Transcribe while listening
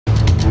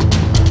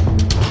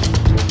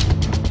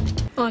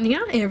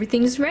Anya,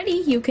 everything's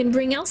ready. You can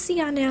bring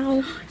Elsa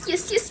now.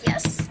 Yes, yes,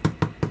 yes.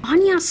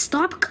 Anya,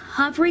 stop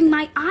covering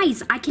my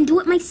eyes. I can do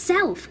it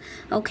myself.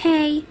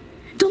 Okay.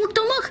 Don't look,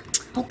 don't look.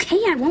 Okay,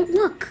 I won't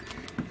look.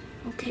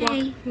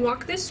 Okay.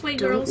 Walk this way,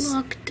 girls. Don't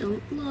look,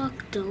 don't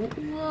look,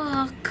 don't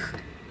look.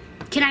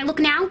 Can I look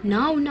now?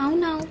 No, no,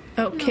 no.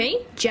 Okay,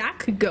 no.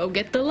 Jack, go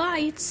get the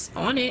lights.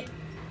 On it.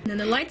 And then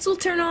the lights will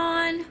turn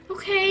on.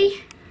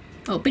 Okay.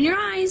 Open your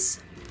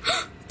eyes.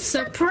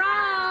 Surprise!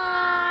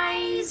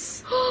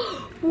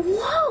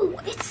 Whoa,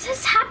 it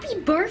says happy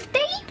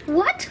birthday?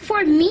 What,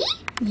 for me?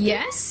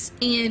 Yes,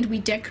 and we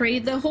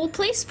decorated the whole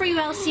place for you,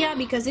 Elsa,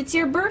 because it's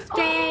your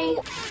birthday.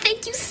 Oh,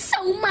 thank you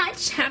so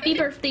much. Happy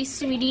birthday,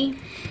 sweetie.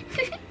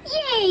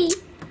 Yay!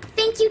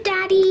 Thank you,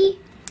 Daddy.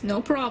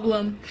 No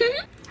problem.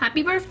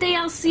 Happy birthday,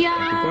 Elsa.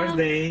 Happy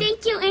birthday.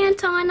 Thank you,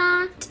 Aunt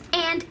Anna.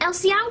 And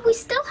Elsa, we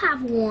still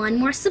have one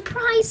more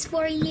surprise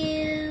for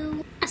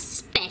you. A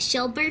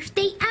special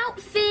birthday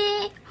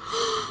outfit.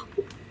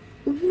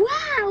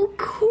 Wow,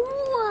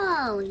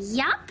 cool.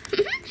 Yup.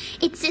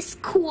 It's this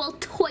cool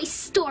Toy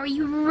Story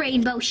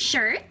rainbow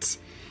shirt.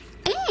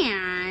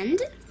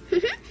 And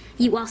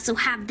you also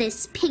have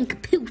this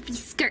pink poofy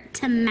skirt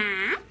to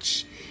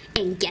match.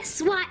 And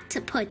guess what?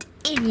 To put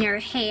in your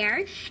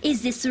hair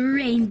is this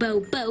rainbow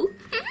bow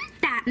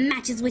that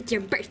matches with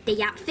your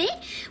birthday outfit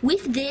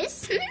with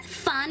this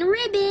fun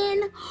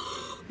ribbon.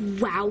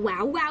 Wow,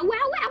 wow, wow, wow,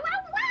 wow, wow,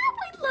 wow.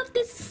 I love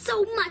this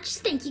so much.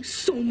 Thank you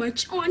so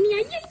much, Anya.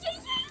 Yay, yay, yay.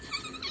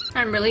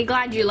 I'm really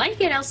glad you like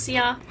it,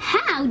 Elsa.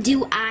 How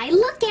do I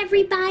look,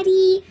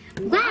 everybody?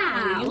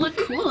 Wow. You look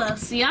cool,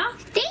 Elsa.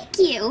 Thank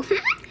you.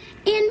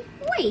 And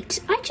wait,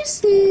 I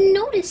just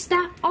noticed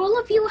that all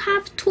of you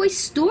have Toy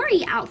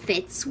Story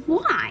outfits.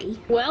 Why?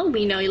 Well,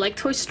 we know you like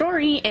Toy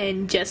Story,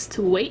 and just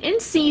wait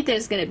and see.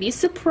 There's gonna be a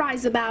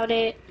surprise about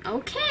it.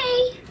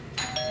 Okay.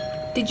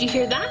 Did you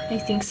hear that? I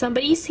think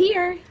somebody's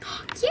here.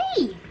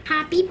 Yay!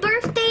 Happy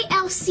birthday,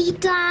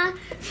 Elsita.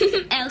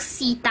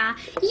 Elsita,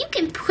 you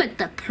can put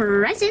the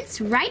presents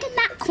right in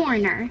that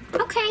corner.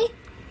 Okay.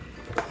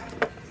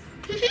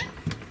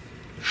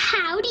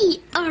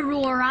 Howdy,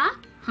 Aurora.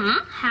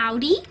 Huh?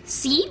 Howdy?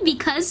 See,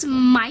 because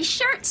my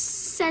shirt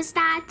says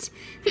that.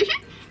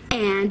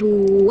 And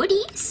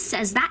Woody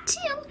says that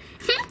too.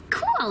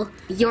 Cool.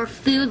 Your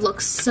food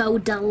looks so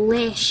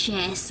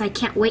delicious. I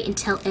can't wait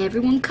until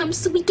everyone comes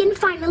so we can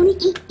finally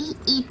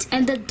eat.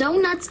 And the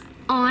donuts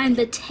on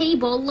the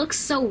table look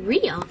so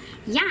real.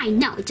 Yeah, I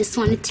know. I just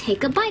want to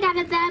take a bite out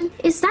of them.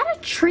 Is that a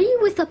tree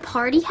with a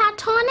party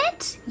hat on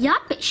it?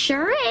 Yup, it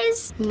sure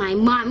is. My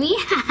mommy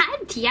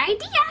had the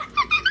idea.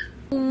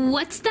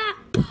 What's that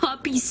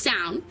puppy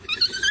sound?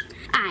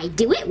 I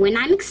do it when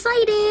I'm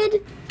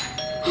excited.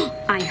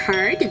 I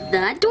heard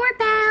the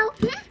doorbell.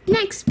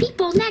 Next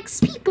people,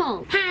 next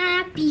people.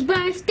 Happy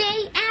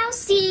birthday,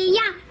 Elsa.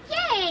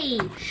 Yay!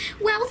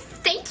 Well,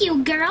 thank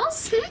you,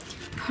 girls.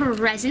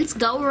 Presents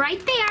go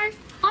right there.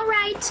 All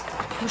right.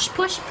 Push,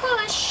 push,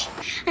 push.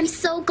 I'm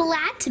so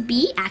glad to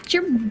be at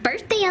your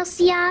birthday,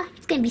 Elsa.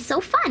 It's going to be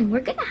so fun.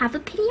 We're going to have a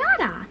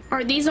pinata.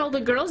 Are these all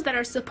the girls that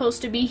are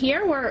supposed to be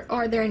here, or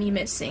are there any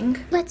missing?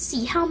 Let's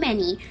see, how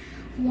many?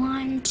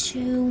 1,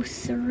 2,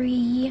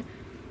 3...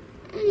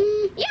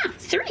 yeah,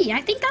 3.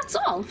 I think that's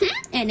all.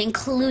 And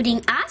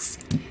including us,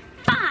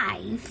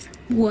 5.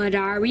 What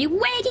are we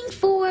waiting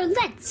for?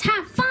 Let's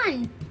have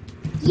fun.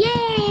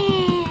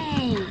 Yay!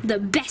 The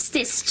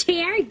bestest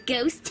chair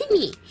goes to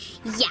me.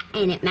 Yeah,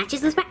 and it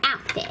matches with my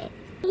outfit.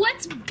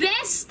 What's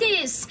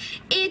bestest?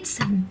 It's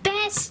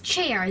best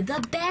chair.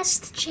 The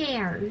best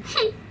chair.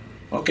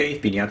 Okay,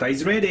 piñata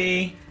is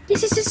ready.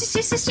 Yes,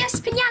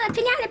 pinata,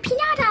 pinata,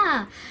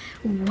 pinata.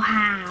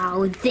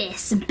 Wow,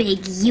 this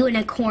big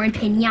unicorn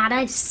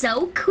pinata is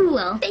so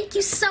cool. Thank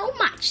you so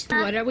much.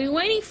 What are we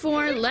waiting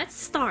for? Let's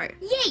start.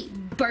 Yay!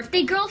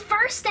 Birthday girl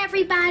first,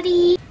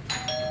 everybody.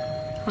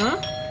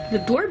 Huh? The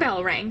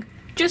doorbell rang.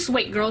 Just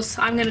wait, girls.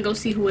 I'm gonna go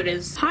see who it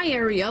is. Hi,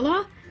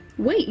 Ariella.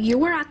 Wait, you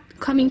were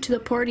coming to the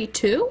party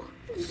too?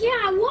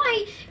 Yeah,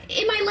 why?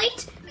 Am I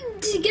late?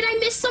 Did I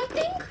miss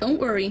something? Don't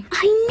worry.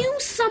 I knew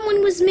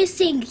someone was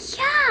missing.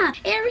 Yeah,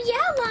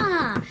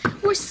 Ariella.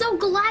 We're so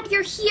glad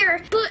you're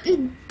here. But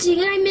did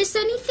I miss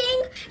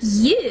anything?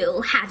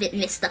 You haven't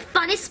missed the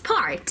funnest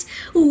part,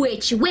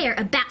 which we're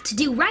about to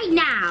do right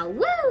now.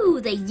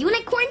 Woo! The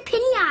unicorn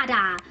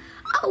pinata.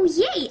 Oh,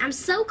 yay! I'm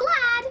so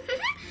glad.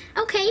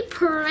 Okay,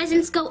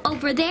 presents go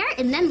over there,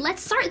 and then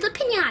let's start the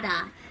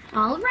pinata.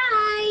 All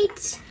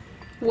right.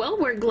 Well,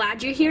 we're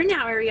glad you're here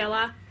now,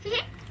 Ariella.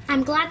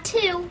 I'm glad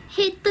too.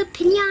 Hit the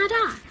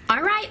pinata.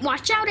 All right,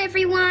 watch out,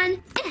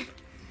 everyone.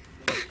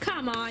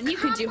 Come on, you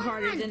can do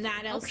harder than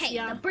that, Elsa. Okay,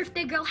 the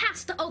birthday girl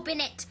has to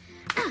open it.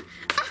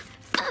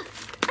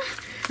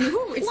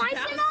 Ooh, it's Why is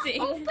it bouncing.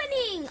 not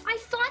opening? I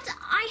thought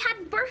I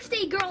had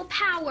birthday girl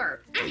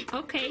power.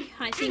 Okay,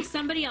 I think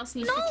somebody else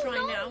needs to try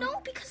now. No,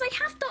 because I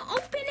have to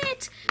open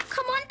it.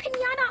 Come on,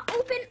 pinata,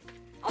 open.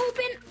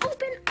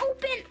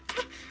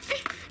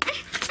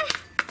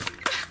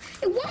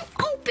 It won't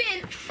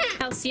open.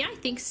 Elsa, I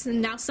think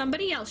now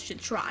somebody else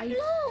should try.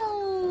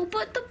 No. Oh,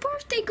 but the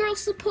birthday girl's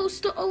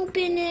supposed to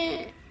open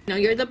it. No,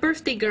 you're the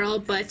birthday girl,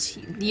 but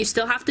you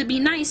still have to be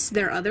nice.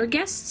 There are other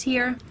guests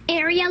here.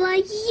 Ariella,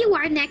 you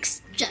are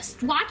next.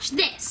 Just watch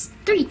this.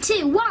 3,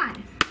 2,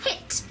 1.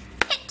 Hit.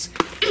 Hit.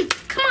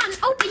 Come on,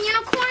 open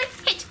unicorn.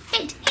 Hit,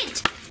 hit,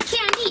 hit.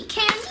 Candy,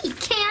 candy,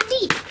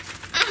 candy.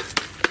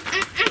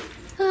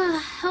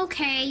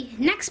 Okay,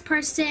 next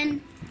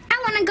person.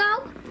 I wanna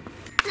go.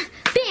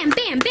 Bam,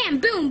 bam, bam,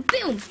 boom,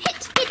 boom.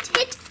 Hit, hit,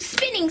 hit.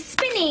 Spinning,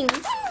 spinning.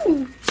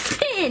 Woo!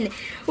 Spin.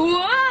 Whoa,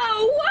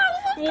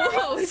 whoa, look.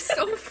 Whoa, it's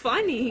so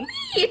funny.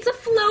 It's a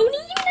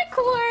floaty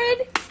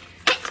unicorn.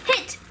 Hit,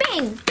 hit,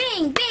 bang,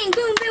 bang, bang,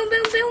 boom, boom,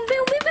 boom, boom,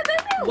 boom, boom, boom,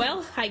 boom, boom.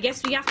 Well, I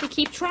guess we have to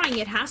keep trying.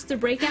 It has to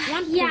break at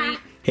one Yeah. point.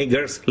 Hey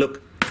girls,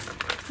 look.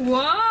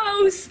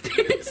 Whoa,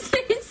 spin,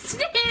 spin,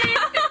 spin.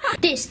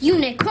 This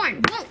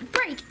unicorn won't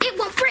break. It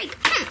won't break.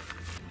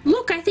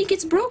 Look, I think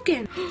it's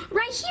broken.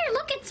 Right here,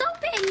 look, it's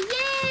open.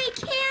 Yay,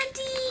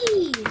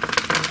 candy.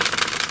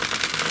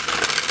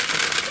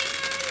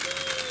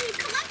 Candy.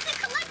 Collect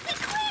it,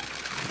 quick.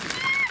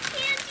 Yeah,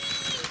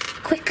 candy.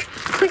 Quick,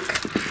 quick.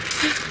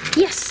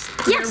 Yes,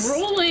 yes. They're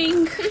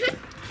rolling.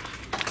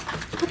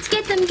 Let's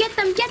get them, get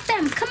them, get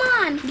them. Come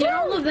on. Get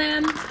all of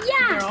them.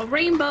 Yeah. They're all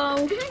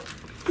rainbow.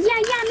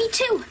 Yeah, me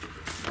too.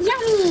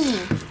 Yummy.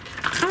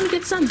 I'll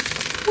get some.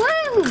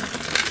 Woo.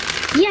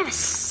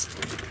 Yes.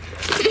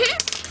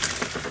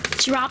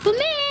 Drop them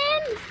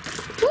in.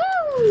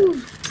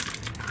 Woo.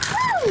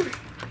 Woo.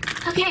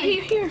 Okay.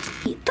 Here.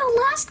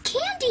 The last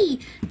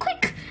candy.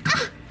 Quick.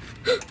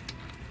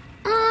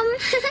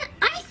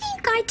 I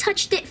think I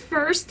touched it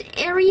first,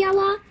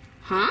 Ariella.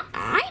 Huh?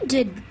 I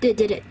did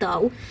it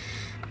though.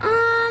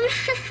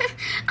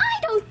 I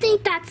don't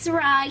think that's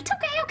right.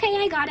 Okay,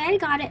 I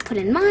got it. Put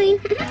in mine.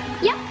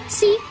 Yep,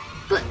 see?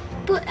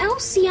 But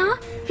Elsa,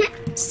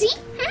 see?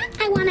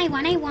 I won.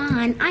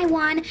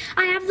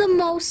 I have the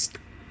most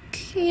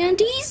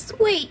candies.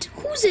 Wait,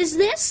 whose is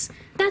this?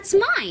 That's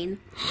mine.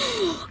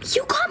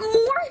 You got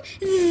more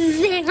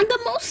than the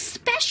most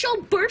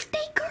special birthday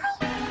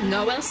girl?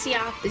 No,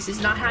 Elsa, this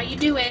is not how you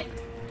do it.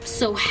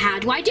 So how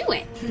do I do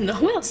it?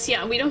 No,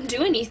 Elsa, we don't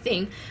do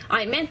anything.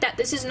 I meant that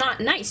this is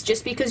not nice.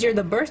 Just because you're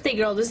the birthday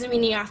girl doesn't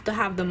mean you have to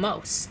have the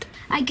most.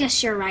 I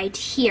guess you're right.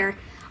 Here,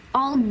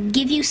 I'll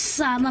give you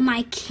some of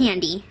my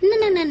candy.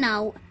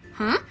 No.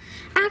 Huh?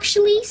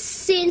 Actually,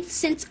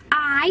 since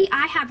I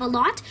have a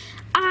lot,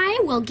 I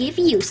will give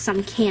you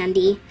some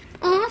candy.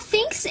 Aw,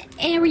 thanks,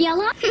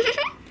 Ariella.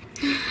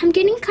 I'm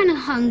getting kind of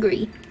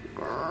hungry.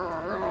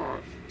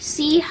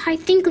 See, I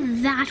think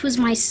that was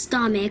my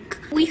stomach.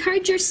 We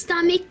heard your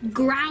stomach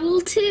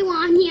growl too,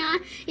 Anya.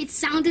 It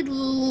sounded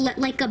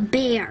like a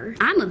bear.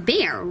 I'm a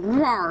bear.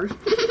 Roar.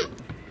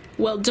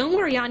 Well, don't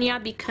worry, Anya,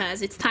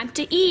 because it's time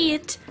to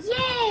eat.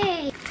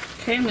 Yay!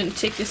 Okay, I'm going to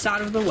take this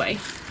out of the way.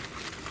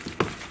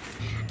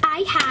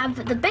 I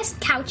have the best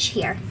couch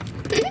here.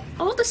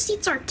 All the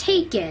seats are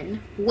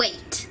taken.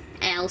 Wait,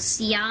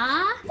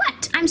 Elsa?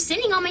 What? I'm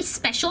sitting on my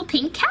special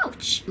pink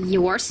couch.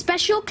 Your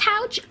special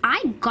couch?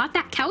 I got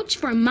that couch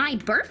for my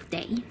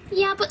birthday.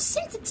 Yeah, but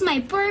since it's my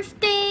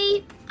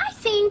birthday, I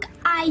think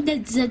I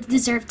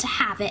deserve to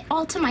have it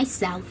all to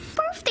myself.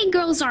 Birthday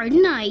girls are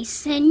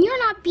nice, and you're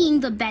not being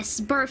the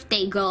best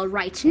birthday girl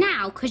right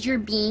now because you're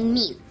being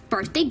mean.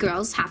 Birthday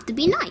girls have to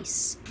be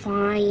nice.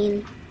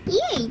 Fine.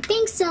 Yay,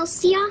 thanks,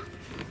 Elsa.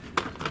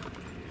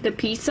 The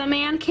pizza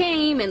man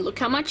came, and look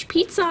how much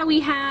pizza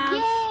we have.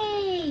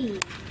 Yay!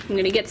 I'm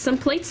gonna get some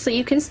plates so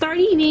you can start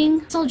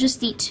eating. So I'll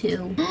just eat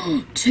 2.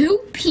 2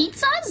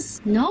 pizzas?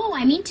 No,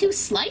 I mean 2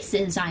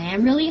 slices. I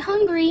am really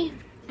hungry.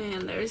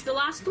 And there's the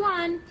last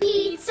one.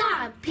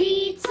 Pizza,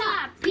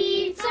 pizza,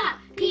 pizza,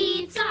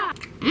 pizza.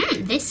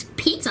 This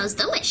pizza's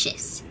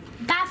delicious.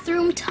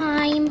 Bathroom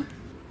time.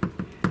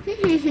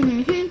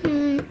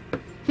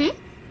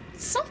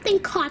 Something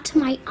caught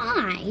my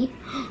eye.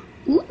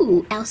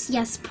 Ooh,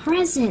 Elsa's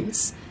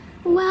presents.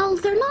 Well,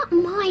 they're not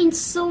mine,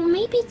 so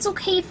maybe it's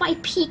okay if I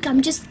peek.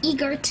 I'm just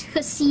eager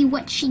to see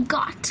what she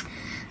got.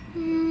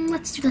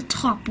 Let's do the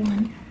top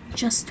one.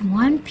 Just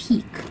one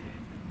peek.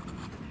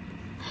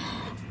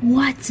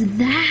 What's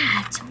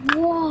that?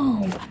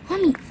 Whoa,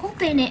 let me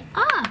open it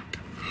up.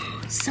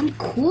 Some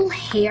cool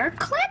hair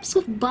clips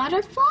with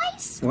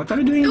butterflies? What are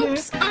you doing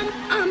Oops,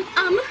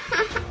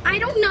 I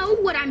don't know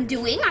what I'm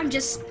doing. I'm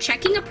just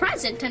checking a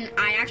present, and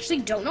I actually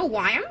don't know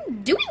why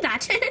I'm doing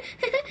that.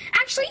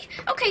 Actually,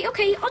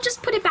 okay, I'll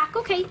just put it back.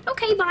 Okay,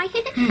 bye.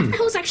 I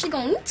was actually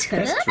going to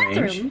That's the strange.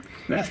 bathroom.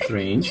 That's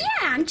strange. Yeah,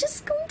 I'm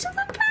just going to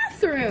the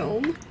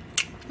bathroom.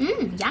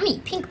 Yummy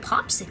pink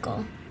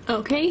popsicle.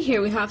 Okay,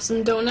 here we have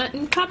some donut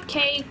and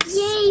cupcakes.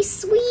 Yay,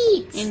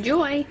 sweet.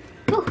 Enjoy.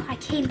 Oh, I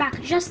came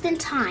back just in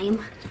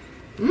time.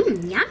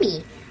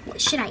 Yummy.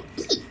 What should I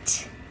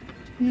eat?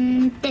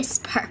 This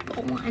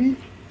purple one.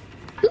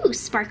 Ooh,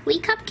 sparkly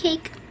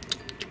cupcake.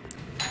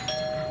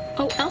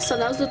 Oh, Elsa,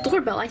 that was the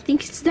doorbell. I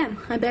think it's them.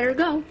 I better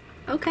go.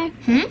 Okay.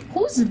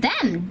 Who's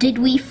them? Did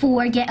we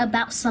forget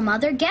about some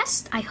other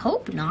guest? I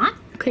hope not.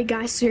 Okay,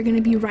 guys, so you're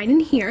gonna be right in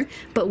here,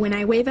 but when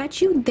I wave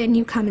at you, then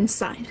you come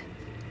inside.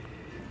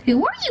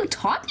 Who are you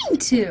talking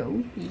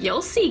to?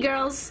 You'll see,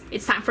 girls.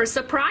 It's time for a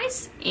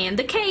surprise and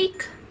the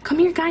cake. Come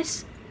here,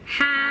 guys.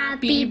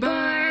 Happy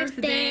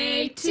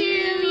birthday to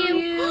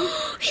you.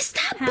 Is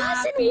that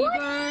Buzz and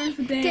Woody?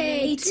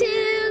 Birthday to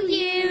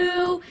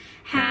you.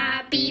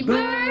 Happy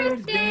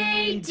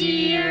birthday,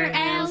 dear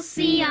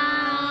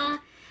Elsa.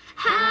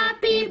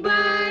 Happy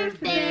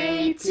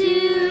birthday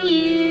to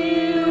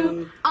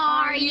you.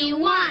 Are you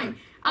 1?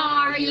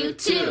 Are you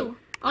 2?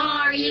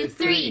 Are you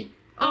 3?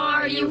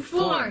 Are you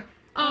 4?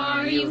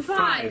 Are you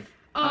 5?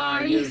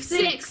 Are you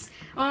 6?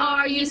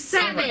 Are you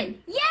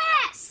 7?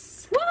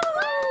 Yes! Woo!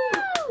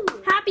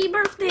 Happy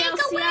birthday, Make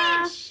Elsa. a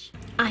wish.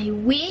 I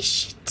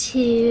wish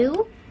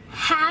to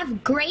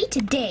have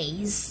great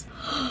days.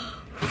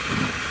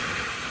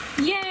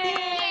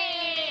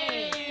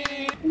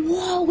 Yay!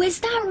 Whoa, is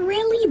that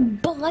really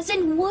Buzz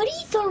and Woody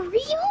for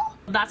real?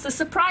 That's a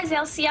surprise,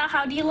 Elsa.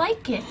 How do you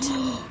like it?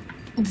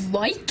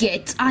 Like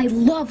it? I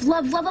love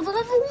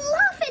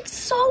it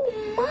so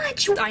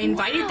much. I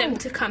invited them Wow.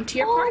 to come to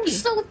your Oh, party.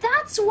 so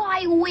that's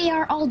why we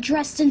are all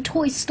dressed in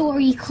Toy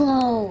Story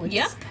clothes.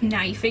 Yep,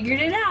 now you figured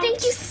it out.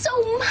 Thank you so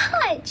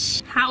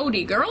much.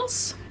 Howdy,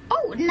 girls.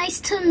 Oh, nice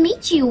to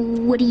meet you,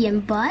 Woody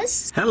and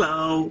Buzz.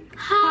 Hello.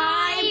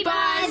 Hi,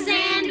 Buzz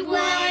and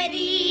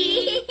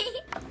Woody.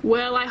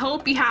 Well, I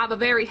hope you have a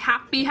very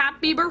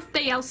happy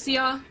birthday,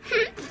 Elsa.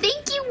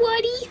 Thank you,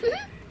 Woody.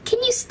 Can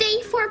you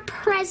stay for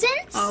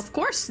presents? Of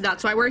course,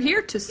 that's why we're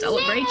here, to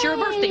celebrate your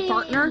birthday,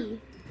 partner.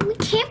 We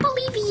can't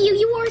believe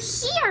you are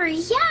here,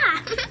 yeah.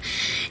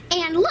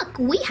 And look,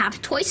 we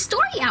have Toy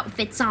Story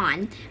outfits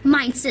on.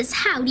 Mine says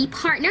howdy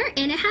partner,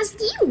 and it has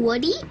you,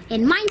 Woody.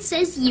 And mine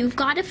says you've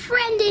got a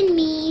friend in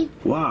me.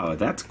 Wow,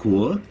 that's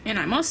cool. And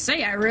I must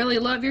say, I really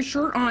love your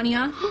shirt,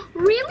 Anya.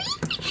 Really?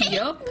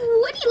 Yup.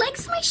 Woody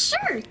likes my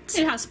shirt.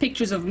 It has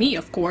pictures of me,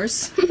 of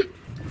course.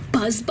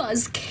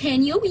 Buzz,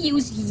 can you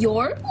use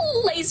your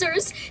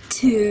lasers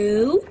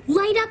to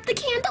light up the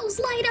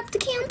candles?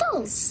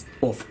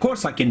 Of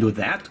course I can do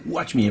that.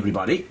 Watch me,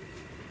 everybody.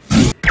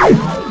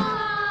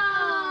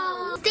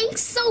 Oh,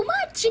 thanks so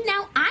much.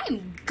 Now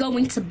I'm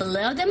going to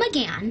blow them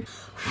again.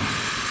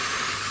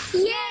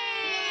 Yay!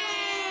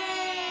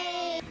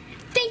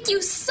 Thank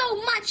you so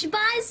much,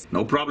 Buzz.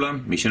 No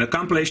problem. Mission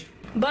accomplished.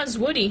 Buzz,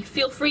 Woody,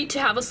 feel free to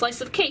have a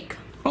slice of cake.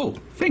 Oh,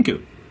 thank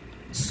you.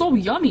 So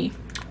yummy.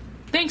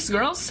 Thanks,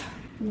 girls.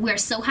 We're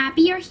so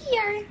happy you're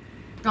here.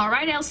 All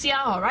right, Elsa.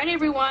 All right,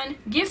 everyone.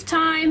 Gift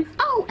time.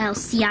 Oh,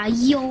 Elsa,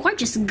 you're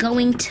just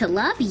going to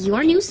love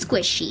your new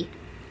squishy.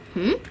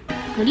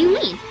 What do you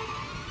mean?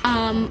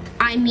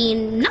 I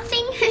mean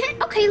nothing.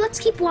 Okay, let's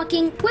keep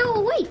walking.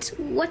 Wait.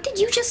 What did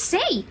you just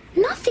say?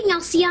 Nothing,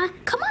 Elsa.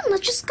 Come on,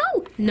 let's just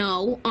go.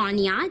 No,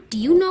 Anya, do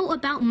you know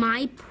about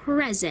my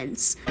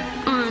presents?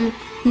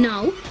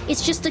 No.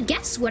 It's just a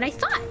guess what I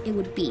thought it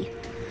would be.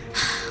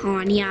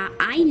 Anya,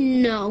 I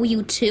know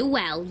you too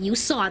well. You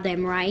saw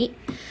them, right?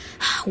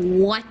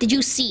 What did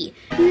you see?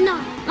 No,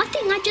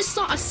 nothing. I just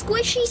saw a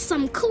squishy,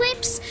 some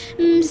clips,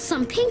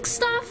 some pink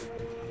stuff.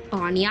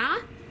 Anya?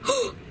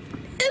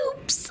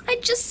 Oops, I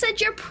just said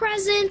your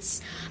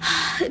presents.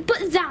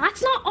 But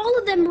that's not all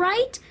of them,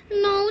 right?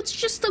 No, it's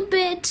just a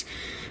bit.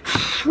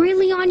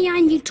 Really, Anya,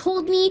 and you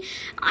told me.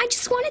 I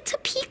just wanted to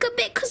peek a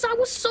bit because I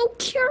was so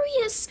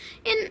curious.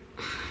 And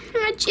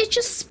it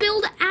just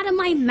spilled out of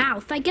my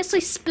mouth. I guess I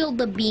spilled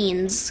the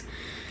beans.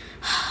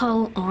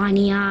 Oh,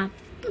 Anya.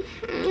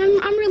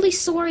 I'm really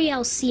sorry,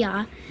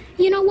 Elsa.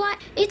 You know what?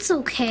 It's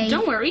okay.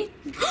 Don't worry.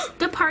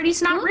 The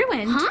party's not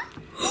ruined. Huh?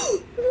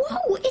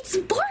 Whoa, it's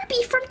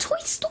Barbie from Toy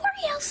Story,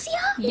 Elsa.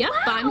 Yep,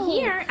 wow. I'm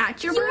here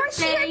at your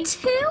birthday. You're here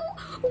too?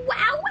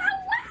 Wow.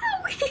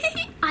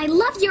 I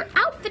love your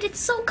outfit. It's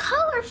so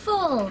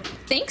colorful.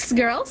 Thanks,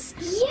 girls.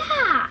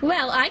 Yeah.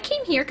 Well, I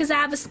came here because I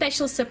have a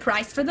special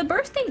surprise for the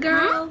birthday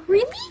girl. Huh?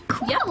 Really?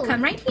 Cool. Yep,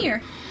 come right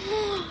here.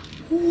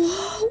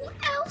 Whoa,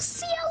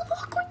 Elsa,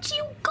 look what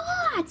you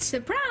got.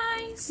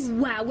 Surprise.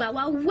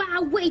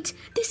 Wow. Wait,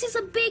 this is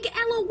a big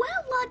LOL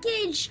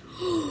luggage.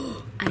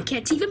 I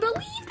can't even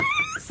believe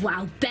this.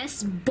 Wow,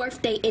 best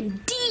birthday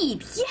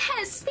indeed.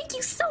 Yes, thank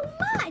you so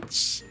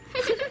much.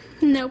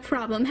 No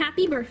problem.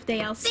 Happy birthday,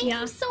 Elsa. Thank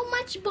you so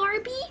much,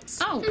 Barbie.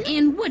 Oh,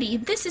 and Woody,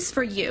 this is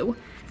for you.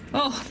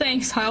 Oh,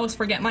 thanks. I always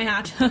forget my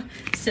hat.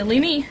 Silly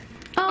me.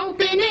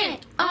 Open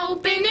it.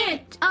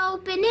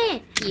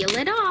 Peel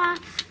it off.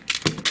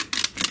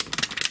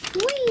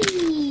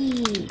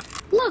 Whee!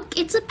 Look,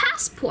 it's a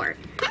passport.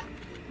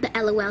 The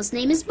LOL's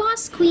name is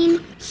Boss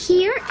Queen.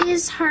 Here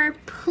is her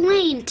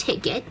plane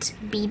ticket,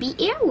 BB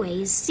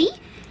Airways, see?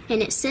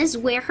 And it says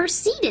where her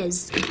seat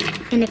is.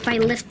 And if I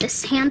lift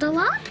this handle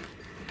up,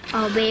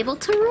 I'll be able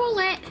to roll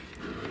it.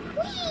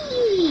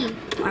 Whee!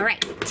 All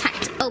right, time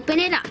to open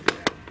it up.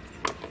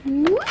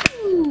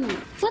 Woo!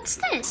 What's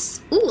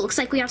this? Ooh, looks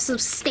like we have some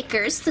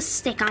stickers to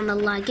stick on the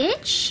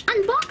luggage.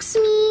 Unbox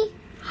me.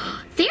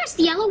 There's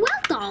the LOL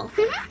doll.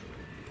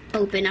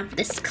 Open up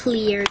this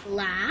clear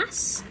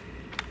glass.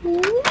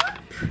 Whoop.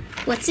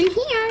 What's in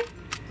here?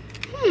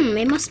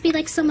 It must be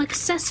like some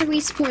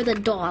accessories for the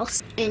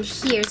dolls. And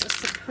here's a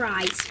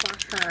surprise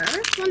for her.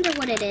 Wonder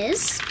what it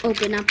is.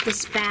 Open up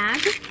this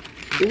bag.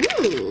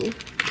 Ooh.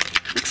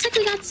 Looks like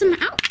we got some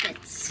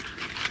outfits.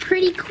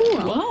 Pretty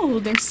cool. Whoa,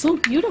 they're so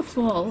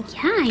beautiful.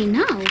 Yeah, I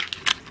know.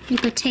 You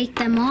could take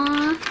them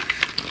off.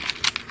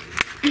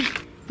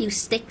 You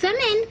stick them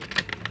in.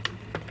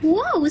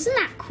 Whoa, isn't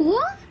that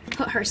cool?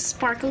 Put her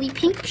sparkly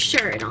pink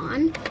shirt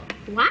on.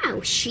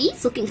 Wow,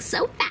 she's looking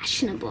so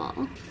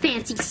fashionable.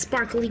 Fancy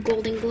sparkly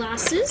golden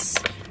glasses.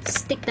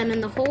 Stick them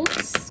in the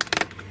holes.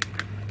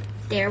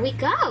 There we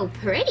go.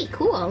 Pretty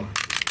cool.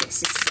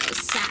 This is so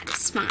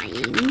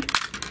satisfying.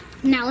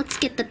 Now let's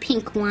get the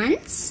pink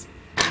ones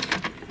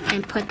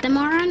and put them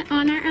on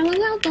our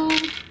LOL doll.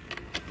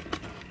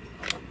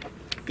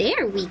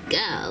 There we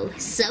go.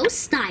 So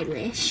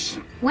stylish.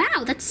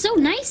 Wow, that's so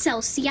nice,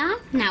 Elsa.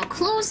 Now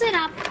close it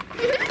up.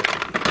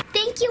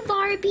 Thank you,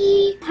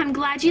 Barbie. I'm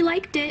glad you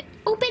liked it.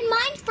 Open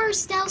mine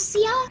first, Elsa.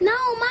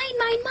 No, mine.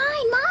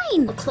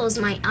 I'll close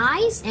my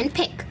eyes and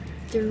pick.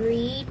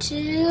 3,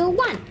 2,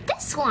 1.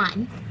 This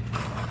one.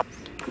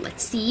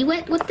 Let's see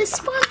what this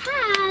one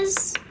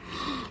has.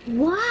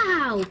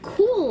 Wow,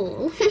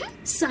 cool.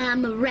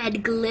 Some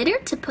red glitter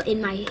to put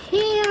in my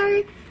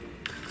hair.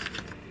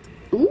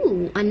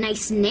 Ooh, a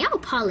nice nail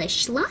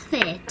polish. Love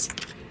it.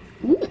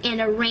 Ooh,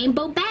 and a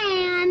rainbow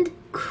band.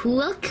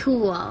 Cool,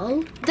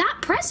 cool. That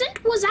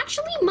present was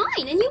actually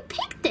mine and you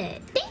picked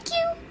it. Thank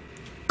you.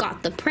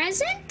 Got the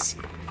present.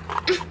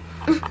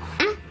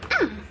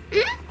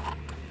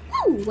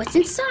 Ooh, what's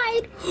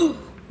inside?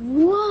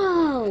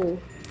 Whoa.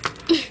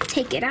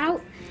 Take it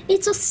out.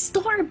 It's a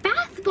star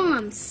bath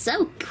bomb.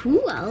 So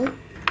cool.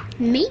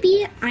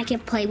 Maybe I can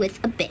play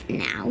with a bit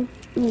now.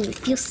 Ooh, it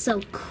feels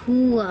so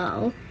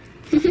cool.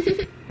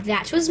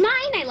 That was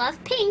mine. I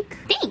love pink.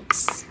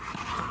 Thanks.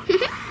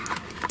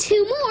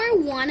 2 more.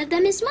 One of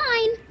them is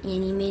mine.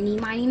 Eeny, meeny,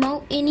 miny,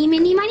 mo. Eeny,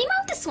 meeny, miny, mo.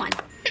 This one.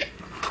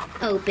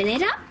 Open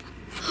it up.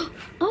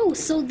 Oh,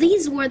 so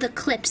these were the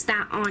clips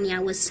that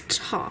Anya was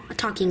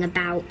talking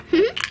about.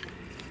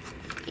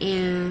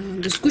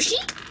 And the squishy.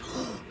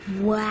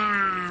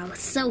 Wow,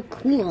 so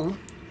cool.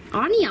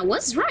 Anya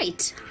was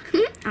right.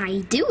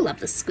 I do love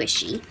the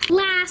squishy.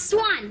 Last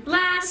one.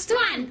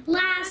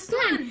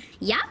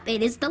 Yup,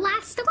 it is the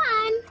last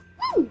one.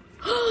 Woo.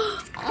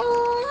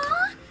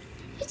 Oh,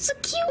 it's a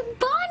cute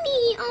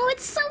bunny. Oh,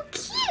 it's so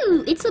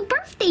cute. It's a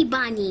birthday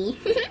bunny.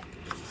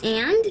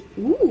 And,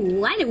 ooh,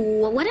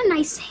 what a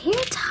nice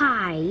hair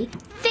tie.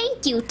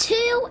 Thank you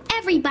to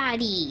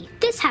everybody.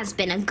 This has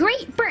been a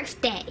great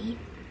birthday.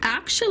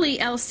 Actually,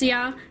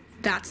 Elsa,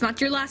 that's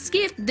not your last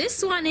gift.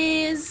 This one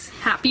is.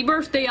 Happy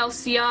birthday,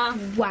 Elsa.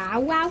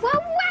 Wow.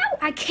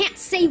 I can't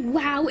say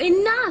wow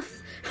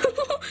enough.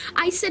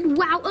 I said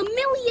wow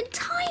 1,000,000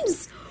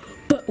 times.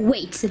 But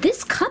wait,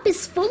 this cup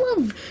is full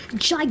of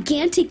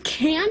gigantic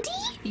candy?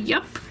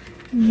 Yep.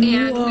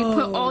 And we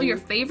put all your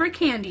favorite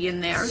candy in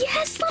there.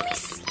 Yes, let me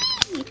see.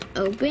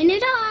 Open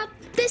it up.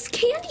 This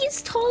candy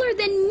is taller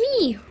than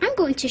me. I'm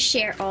going to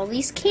share all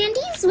these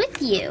candies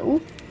with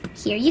you.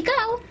 Here you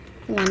go.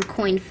 1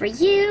 coin for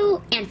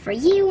you, and for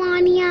you,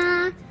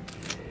 Anya.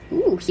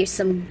 Ooh, here's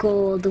some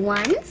gold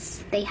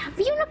ones. They have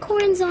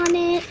unicorns on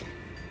it.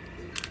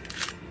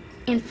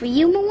 And for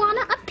you,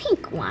 Moana, a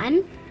pink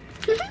one.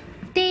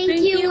 Thank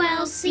you,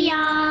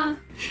 Elsa.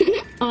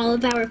 All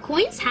of our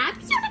coins have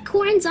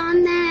unicorns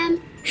on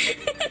them.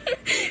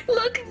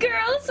 Look,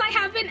 girls, I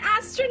have an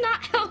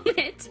astronaut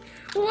helmet.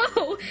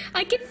 Whoa,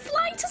 I can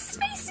fly to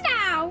space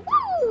now.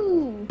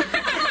 Woo!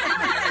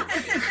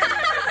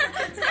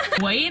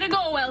 Way to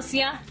go,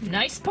 Elsa.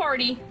 Nice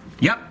party.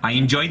 Yep, I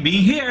enjoyed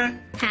being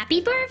here. Happy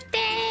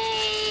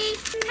birthday!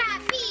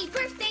 Happy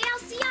birthday,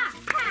 Elsa!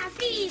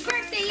 Happy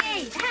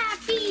birthday!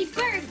 Happy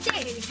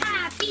birthday!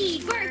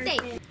 Happy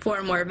birthday!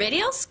 For more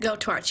videos, go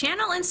to our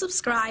channel and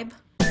subscribe.